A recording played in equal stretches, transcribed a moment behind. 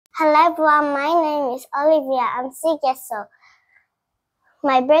Hello everyone, my name is Olivia. I'm 6 years old.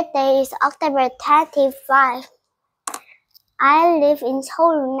 My birthday is October 25. I live in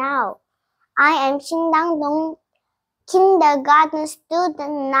Seoul now. I am Dong kindergarten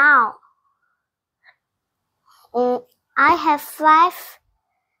student now. I have five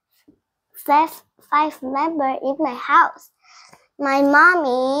members in my house. My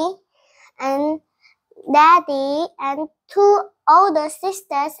mommy and daddy and 2 older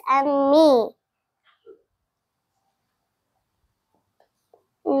sisters and me.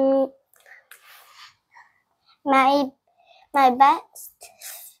 My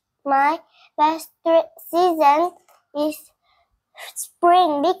best season is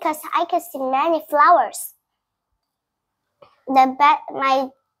spring because I can see many flowers. My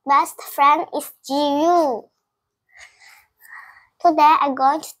best friend is Jiyu. Today I'm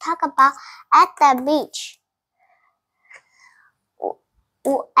going to talk about at the beach.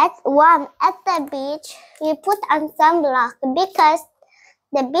 At the beach, we put on sunblock because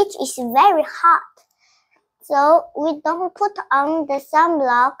the beach is very hot. So we don't put on the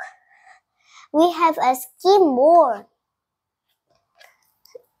sunblock. We have a skimboard.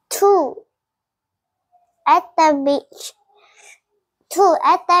 2 at the beach.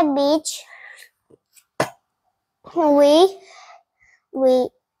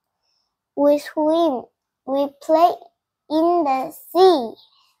 We swim. We play in the sea.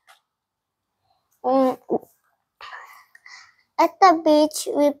 At the beach,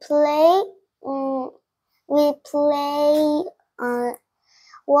 we play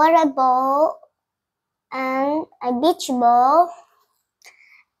water ball and a beach ball,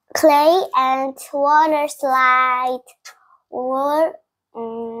 clay and water slide, or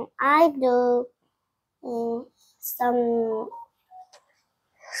I do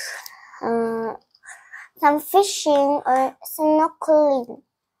some fishing or snorkeling.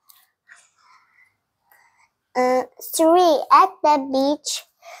 3 at the beach,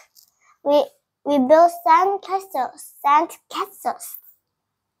 we build sand castles.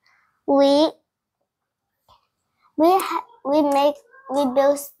 We build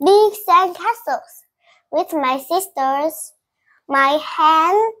big sand castles with my sisters, my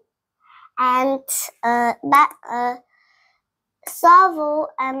hand, and shovel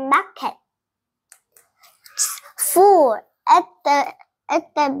and bucket. 4 at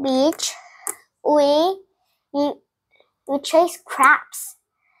the beach, we chase crabs.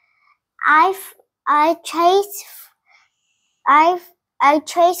 I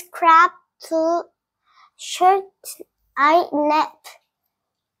chase crab to shirt. I nap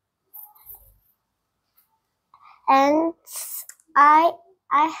and I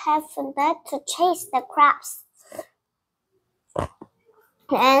have that to chase the crabs,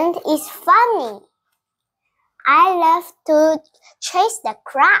 and it's funny. I love to chase the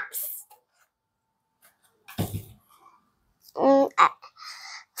crabs.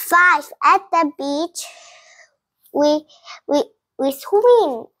 5 at the beach, we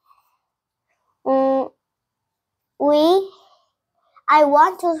swim. I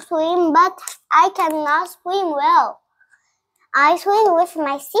want to swim, but I cannot swim well. I swim with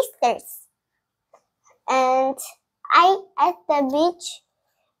my sisters, and at the beach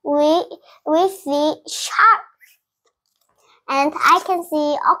we see sharks, and I can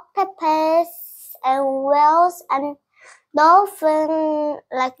see octopus and whales and dolphin,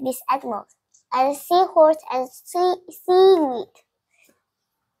 like these animals, and seahorse and seaweed.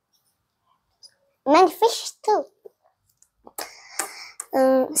 Many fish too.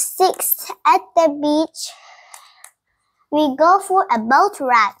 6 at the beach, we go for a boat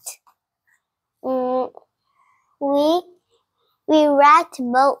ride. We ride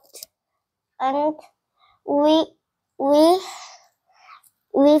boat, and we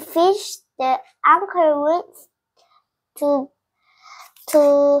fish the anchor with to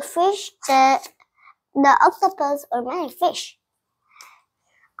fish the octopus or many fish.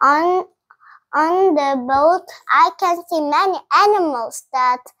 On the boat, I can see many animals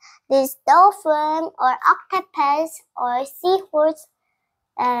that this dolphin or octopus or seahorse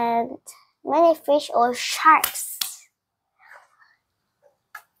and many fish or sharks.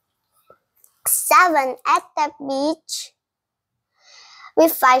 7 at the beach, we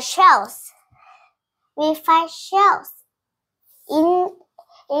find shells. We find shells in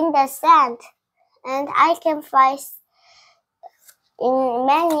the sand, and I can find in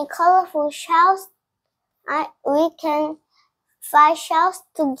many colorful shells. We can find shells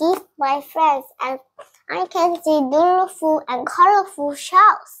to give my friends, and I can see beautiful and colorful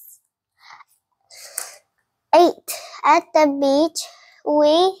shells. 8 at the beach,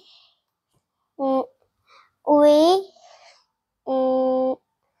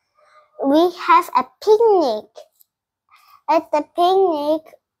 we have a picnic. At the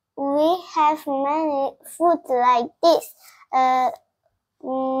picnic, we have many food like this.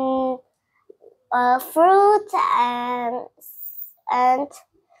 Fruit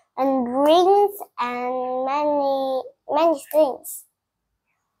and drinks and many things.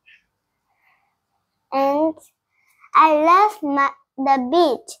 And I love the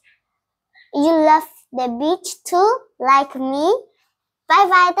beach. You love the beach too, like me? Bye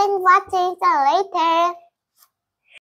bye, thanks for watching. See you later.